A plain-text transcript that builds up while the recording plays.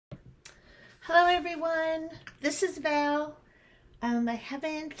Hello everyone, this is Val. I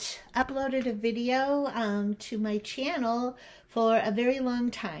haven't uploaded a video to my channel for a very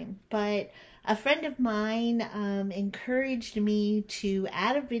long time, but a friend of mine encouraged me to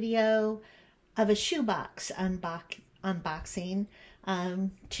add a video of a shoebox unboxing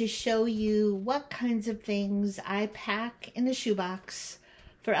to show you what kinds of things I pack in a shoebox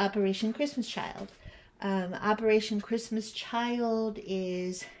for Operation Christmas Child. Operation Christmas Child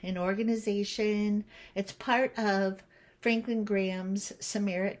is an organization. It's part of Franklin Graham's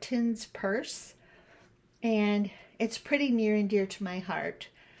Samaritan's Purse, and it's pretty near and dear to my heart.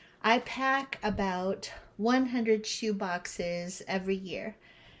 I pack about 100 shoe boxes every year,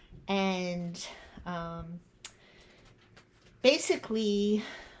 and basically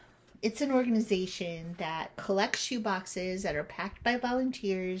it's an organization that collects shoe boxes that are packed by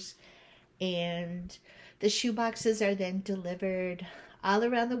volunteers, and the shoe boxes are then delivered all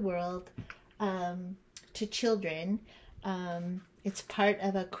around the world to children. It's part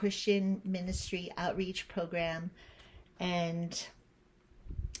of a Christian ministry outreach program, and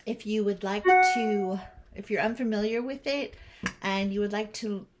if you would like to, if you're unfamiliar with it and you would like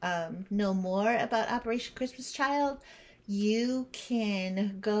to know more about Operation Christmas Child, you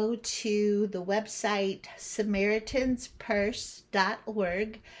can go to the website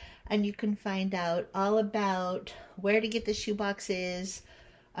SamaritansPurse.org, and you can find out all about where to get the shoe boxes,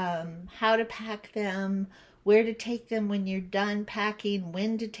 how to pack them, where to take them when you're done packing,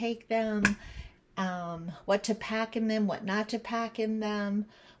 when to take them, what to pack in them, what not to pack in them,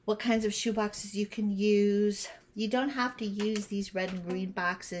 what kinds of shoe boxes you can use. You don't have to use these red and green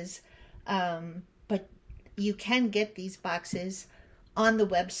boxes, but you can get these boxes on the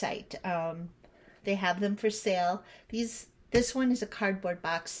website. They have them for sale. This one is a cardboard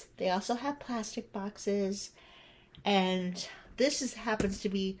box. They also have plastic boxes, and this happens to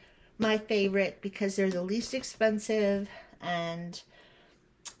be my favorite because they're the least expensive, and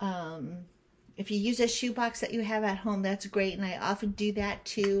if you use a shoe box that you have at home, that's great, and I often do that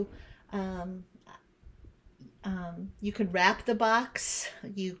too. You can wrap the box,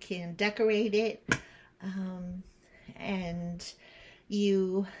 you can decorate it, and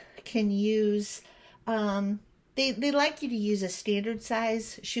you can use they like you to use a standard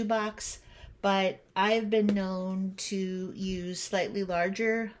size shoebox, but I've been known to use slightly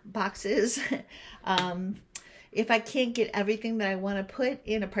larger boxes. If I can't get everything that I want to put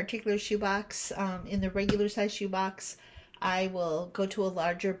in a particular shoebox, in the regular size shoebox, I will go to a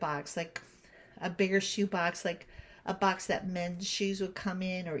larger box, like a bigger shoebox, like a box that men's shoes would come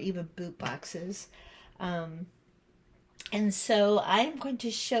in, or even boot boxes. And so I'm going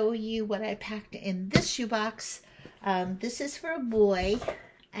to show you what I packed in this shoebox. This is for a boy,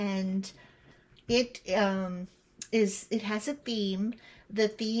 and it has a theme. The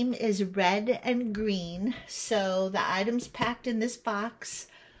theme is red and green, so the items packed in this box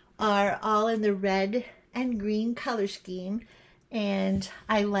are all in the red and green color scheme, and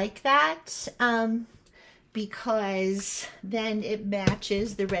I like that because then it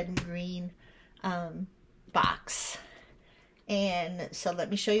matches the red and green box. And so let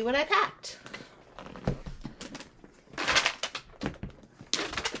me show you what I packed.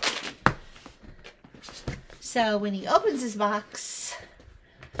 So when he opens his box,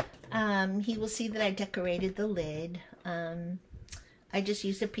 he will see that I decorated the lid. I just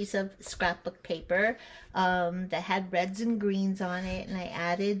used a piece of scrapbook paper that had reds and greens on it, and I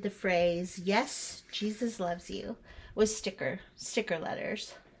added the phrase, "Yes, Jesus loves you," with sticker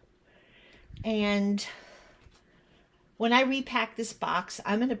letters. And when I repack this box,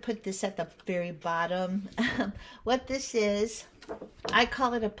 I'm going to put this at the very bottom. What this is, I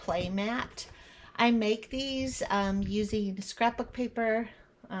call it a play mat. I make these using scrapbook paper,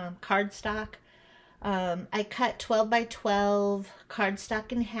 cardstock. I cut 12 by 12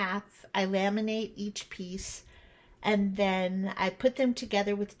 cardstock in half. I laminate each piece, and then I put them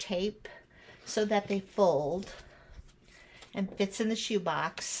together with tape so that they fold and fits in the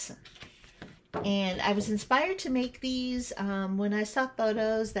shoebox. And I was inspired to make these when I saw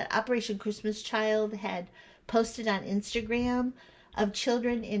photos that Operation Christmas Child had posted on Instagram of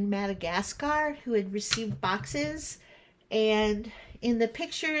children in Madagascar who had received boxes. And in the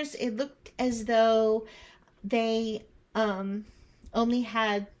pictures, it looked as though they only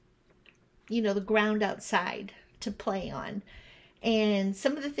had, the ground outside to play on. And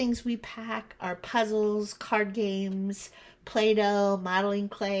some of the things we pack are puzzles, card games, Play-Doh, modeling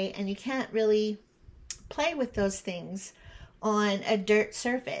clay, and you can't really play with those things on a dirt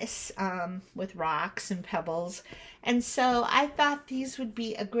surface with rocks and pebbles. And so I thought these would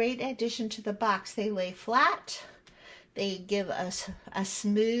be a great addition to the box. They lay flat, They give us a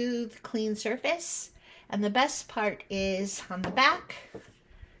smooth, clean surface. And the best part is on the back,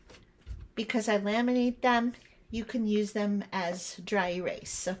 because I laminate them, you can use them as dry erase.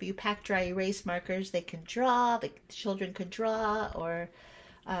 So if you pack dry erase markers, they can draw, the children could draw, or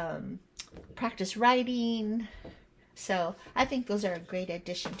practice writing. So I think those are a great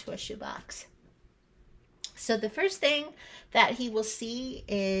addition to a shoebox. So the first thing that he will see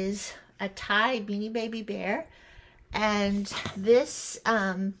is a Ty Beanie Baby Bear. And this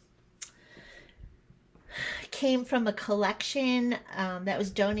came from a collection that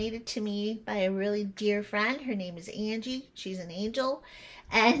was donated to me by a really dear friend. Her name is Angie. She's an angel.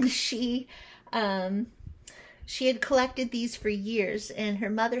 And she had collected these for years, and her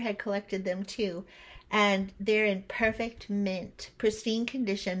mother had collected them too. And they're in perfect mint, pristine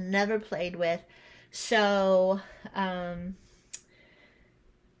condition, never played with. So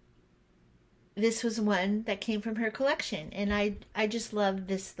this was one that came from her collection, and I just love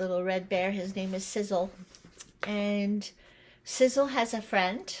this little red bear. His name is Sizzle, and Sizzle has a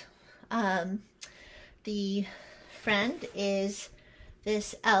friend. The friend is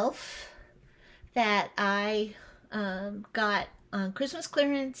this elf that I got on Christmas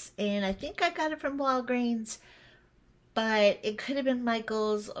clearance, and I think I got it from Walgreens, but it could have been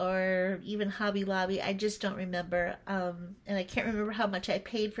Michael's or even Hobby Lobby. I just don't remember. And I can't remember how much I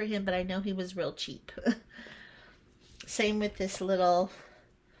paid for him, but I know he was real cheap. Same with this little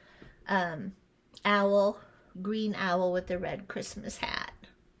owl, green owl with the red Christmas hat.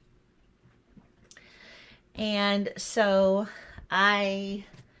 And so I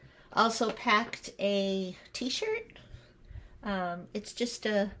also packed a t-shirt. It's just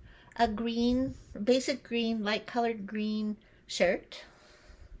a green, basic green, light colored green shirt.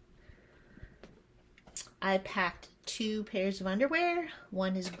 I packed 2 pairs of underwear.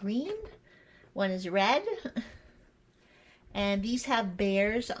 One is green, one is red. And these have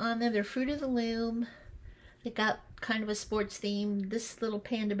bears on them. They're Fruit of the Loom. They got kind of a sports theme. This little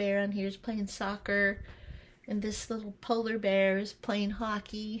panda bear on here is playing soccer, and this little polar bear is playing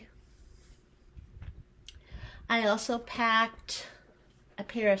hockey. I also packed a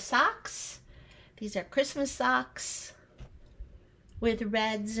pair of socks. These are Christmas socks with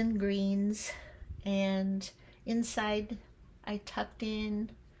reds and greens, and inside I tucked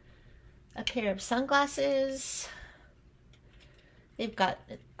in a pair of sunglasses. They've got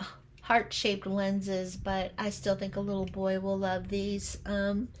heart-shaped lenses, but I still think a little boy will love these.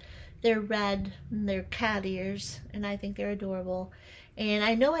 They're red and they're cat ears, and I think they're adorable. And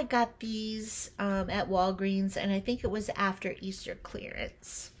I know I got these at Walgreens, and I think it was after Easter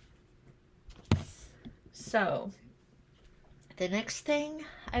clearance. So the next thing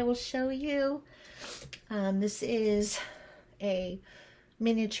I will show you, this is a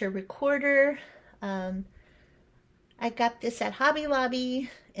miniature recorder. I got this at Hobby Lobby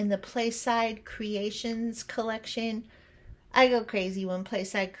in the Playside Creations collection. I go crazy when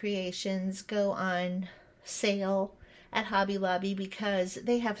Playside Creations go on sale at Hobby Lobby because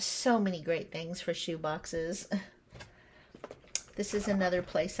they have so many great things for shoe boxes. This is another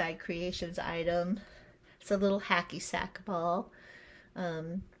Playside Creations item. It's a little hacky sack ball.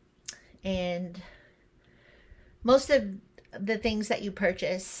 And most of the things that you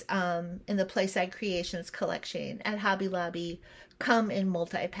purchase in the Playside Creations collection at Hobby Lobby come in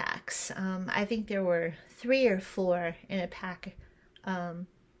multi-packs. I think there were 3 or 4 in a pack of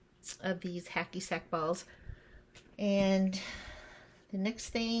these hacky sack balls. And the next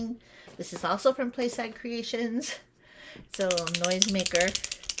thing, this is also from Playside Creations. It's a little noisemaker,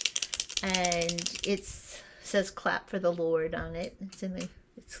 and it says "Clap for the Lord" on it. It's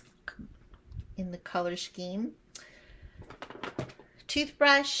in the color scheme.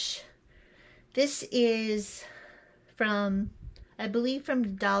 Toothbrush. This is from, I believe,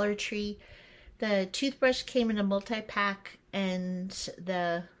 from Dollar Tree. The toothbrush came in a multi-pack, and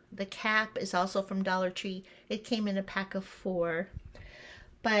the cap is also from Dollar Tree. It came in a pack of 4.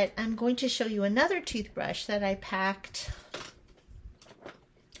 But I'm going to show you another toothbrush that I packed.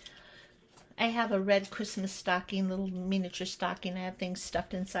 I have a red Christmas stocking, little miniature stocking. I have things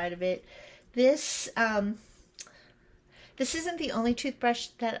stuffed inside of it. This isn't the only toothbrush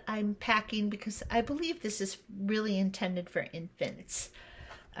that I'm packing, because I believe this is really intended for infants.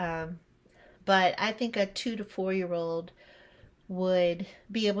 But I think a 2 to 4-year-old would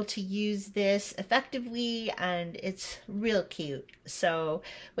be able to use this effectively, and it's real cute. So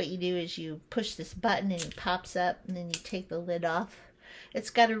what you do is you push this button and it pops up, and then you take the lid off. It's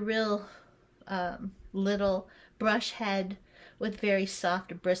got a real little brush head with very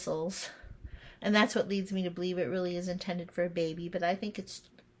soft bristles, and that's what leads me to believe it really is intended for a baby, but I think it's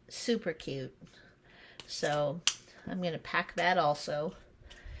super cute. So I'm going to pack that also.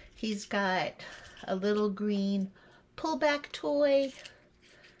 He's got a little green pullback toy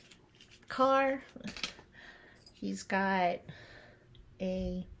car. He's got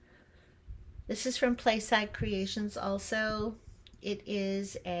this is from Playside Creations also. It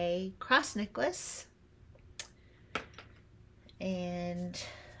is a cross necklace. And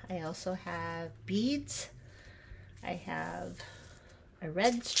I also have beads. I have a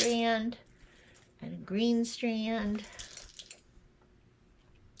red strand and a green strand.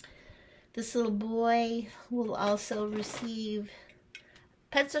 This little boy will also receive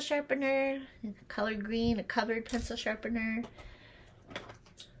a pencil sharpener, a color green, a covered pencil sharpener,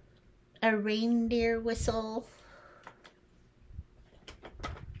 a reindeer whistle,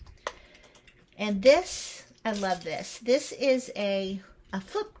 and this, I love this. This is a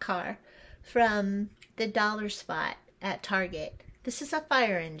flip car from the Dollar Spot at Target. This is a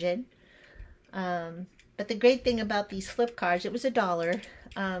fire engine. But the great thing about these flip cars, it was $1.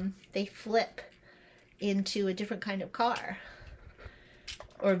 They flip into a different kind of car.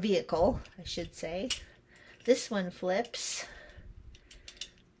 Or vehicle, I should say. This one flips.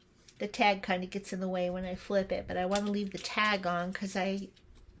 The tag kind of gets in the way when I flip it, but I want to leave the tag on because I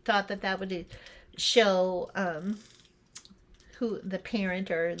thought that that would show who the parent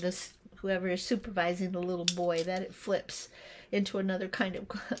or whoever is supervising the little boy that it flips into another kind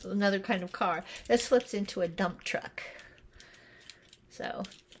of car. This flips into a dump truck. So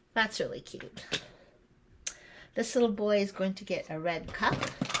that's really cute. This little boy is going to get a red cup,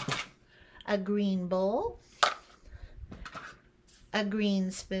 a green bowl, a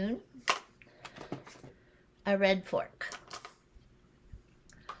green spoon, a red fork.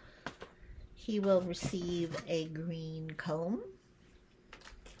 He will receive a green comb.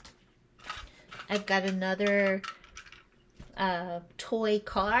 I've got another toy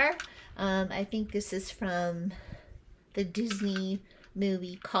car. I think this is from the Disney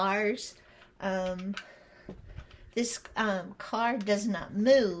movie Cars. This car does not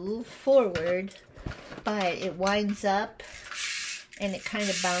move forward, but it winds up and it kind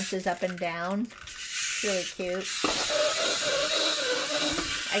of bounces up and down. It's really cute.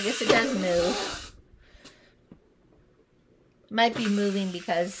 I guess it does move. Might be moving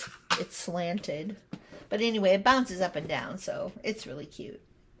because it's slanted. But anyway, it bounces up and down, so it's really cute.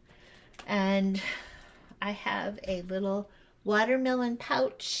 And I have a little watermelon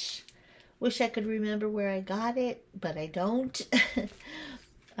pouch. Wish I could remember where I got it, but I don't.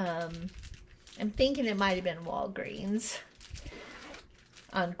 I'm thinking it might have been Walgreens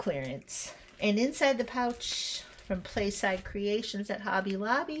on clearance. And inside the pouch from Playside Creations at Hobby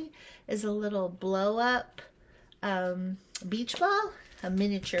Lobby is a little blow-up beach ball, a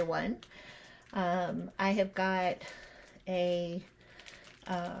miniature one. I have got a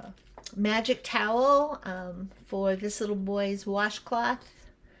magic towel for this little boy's washcloth.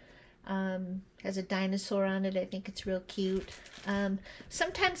 Has a dinosaur on it. I think it's real cute.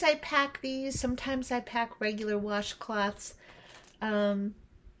 Sometimes I pack these. Sometimes I pack regular washcloths.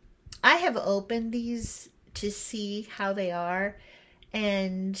 I have opened these to see how they are,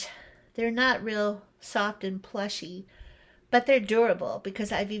 and they're not real soft and plushy, but they're durable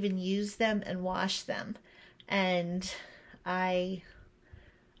because I've even used them and washed them, and I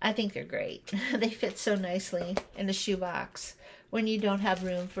think they're great. They fit so nicely in a shoebox when you don't have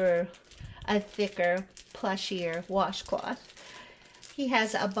room for a thicker, plushier washcloth. He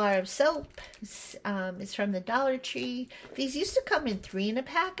has a bar of soap. It's from the Dollar Tree. These used to come in 3 in a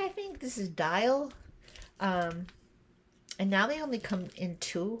pack, I think. This is Dial. And now they only come in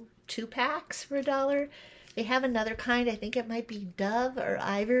two packs for $1. They have another kind. I think it might be Dove or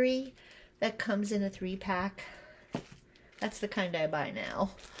Ivory that comes in a 3-pack. That's the kind I buy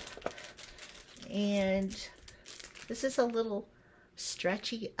now. And this is a little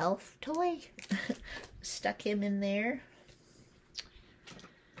stretchy elf toy. Stuck him in there.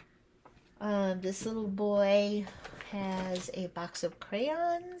 This little boy has a box of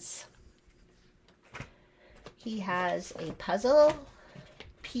crayons. He has a puzzle,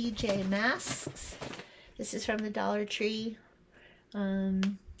 PJ Masks. This is from the Dollar Tree.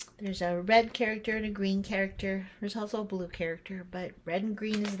 There's a red character and a green character. There's also a blue character, but red and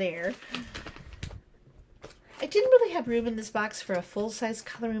green is there. I didn't really have room in this box for a full-size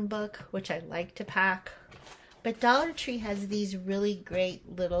coloring book, which I like to pack. But Dollar Tree has these really great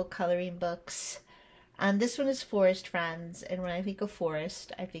little coloring books. This one is Forest Friends, and when I think of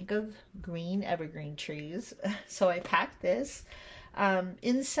forest, I think of green evergreen trees. So I packed this.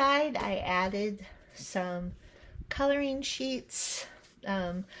 Inside, I added some coloring sheets.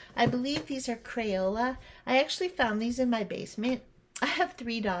 I believe these are Crayola. I actually found these in my basement. I have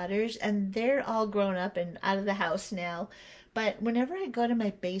 3 daughters, and they're all grown up and out of the house now. But whenever I go to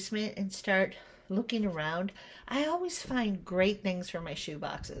my basement and start looking around, I always find great things for my shoe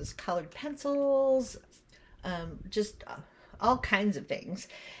boxes. Colored pencils, just all kinds of things.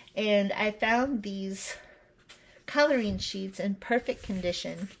 And I found these coloring sheets in perfect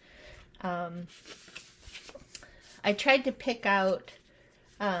condition. I tried to pick out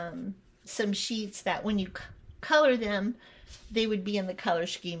some sheets that when you color them, they would be in the color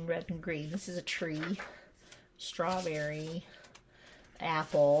scheme red and green. This is a tree, strawberry,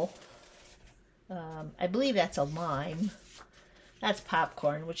 apple. I believe that's a lime. That's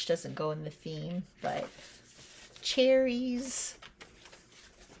popcorn, which doesn't go in the theme, but cherries.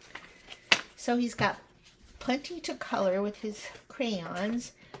 So he's got plenty to color with his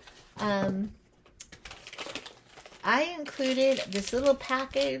crayons. I included this little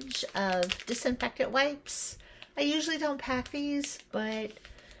package of disinfectant wipes. I usually don't pack these, but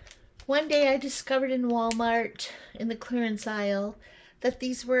one day I discovered in Walmart in the clearance aisle that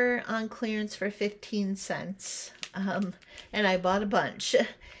these were on clearance for 15 cents. And I bought a bunch.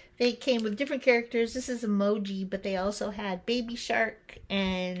 They came with different characters. This is emoji, but they also had Baby Shark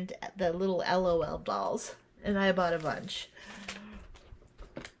and the little LOL dolls. And I bought a bunch.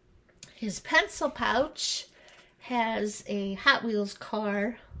 His pencil pouch has a Hot Wheels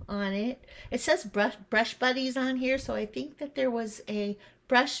car on it. It says Brush Buddies on here, so I think that there was a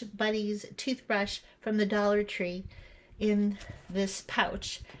Brush Buddies toothbrush from the Dollar Tree in this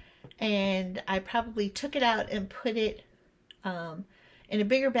pouch. And I probably took it out and put it in a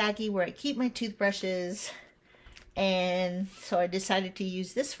bigger baggie where I keep my toothbrushes. And so I decided to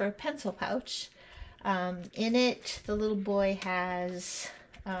use this for a pencil pouch. In it, the little boy has...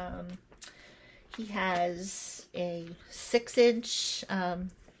 he has a 6-inch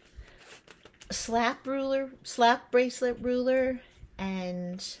slap bracelet ruler,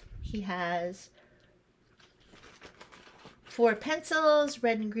 and he has 4 pencils,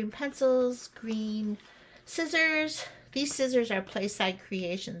 red and green pencils, green scissors. These scissors are Playside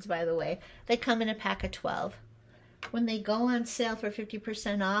Creations, by the way. They come in a pack of 12. When they go on sale for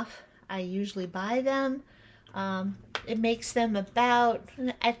 50% off, I usually buy them. It makes them about,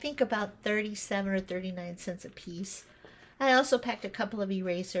 I think about 37 or 39 cents a piece. I also packed a couple of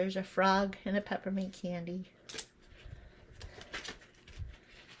erasers, a frog and a peppermint candy.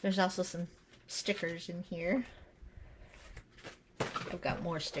 There's also some stickers in here. I've got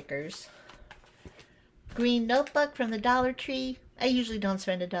more stickers. Green notebook from the Dollar Tree. I usually don't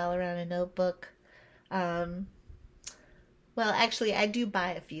spend $1 on a notebook. Well, actually, I do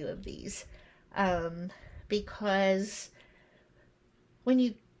buy a few of these. Because when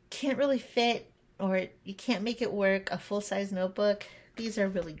you can't really fit or you can't make it work a full-size notebook, these are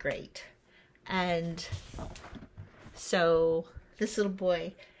really great. And so this little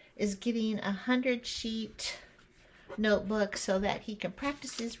boy is getting a 100-sheet notebook so that he can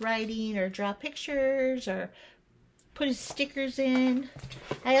practice his writing or draw pictures or put his stickers in.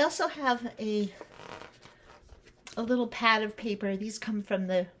 I also have a little pad of paper. These come from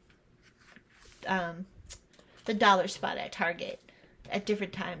the dollar spot at Target at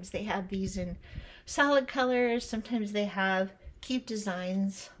different times. They have these in solid colors. Sometimes they have cute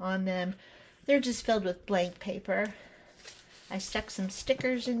designs on them. They're just filled with blank paper. I stuck some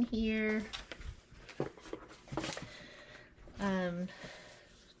stickers in here.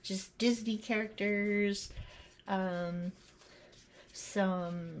 Just Disney characters.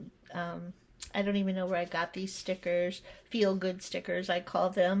 Some, I don't even know where I got these stickers. Feel good stickers, I call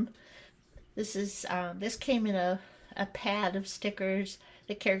them. This is this came in a pad of stickers.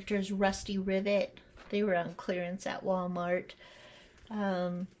 The character is Rusty Rivet. They were on clearance at Walmart.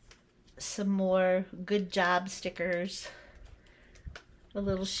 Some more Good Job stickers. A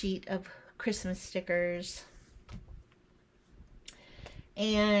little sheet of Christmas stickers.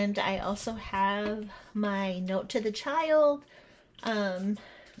 And I also have my Note to the Child.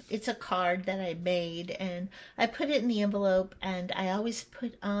 It's a card that I made, and I put it in the envelope, and I always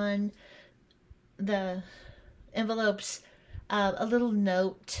put on the envelopes a little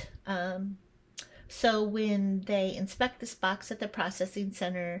note, so when they inspect this box at the processing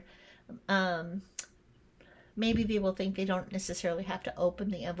center, maybe they will think they don't necessarily have to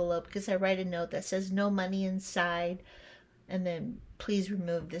open the envelope, because I write a note that says no money inside, and then please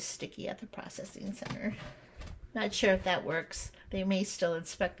remove this sticky at the processing center. Not sure if that works. They may still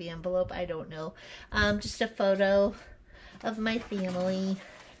inspect the envelope. I don't know. Just a photo of my family.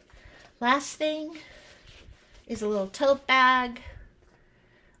 Last thing is a little tote bag.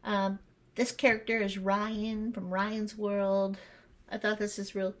 This character is Ryan from Ryan's World. I thought this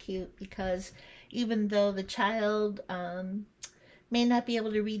is real cute because even though the child may not be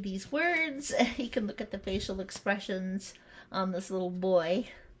able to read these words, you can look at the facial expressions on this little boy.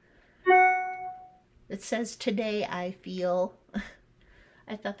 It says, "Today I feel."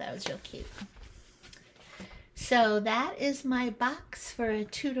 I thought that was real cute. So that is my box for a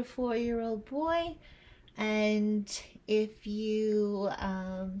 2 to 4 year old boy. And if you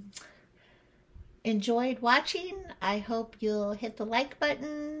enjoyed watching, I hope you'll hit the like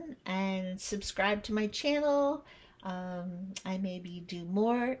button and subscribe to my channel. I may be doing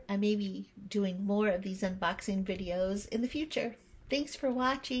more of these unboxing videos in the future. Thanks for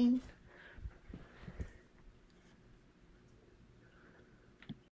watching.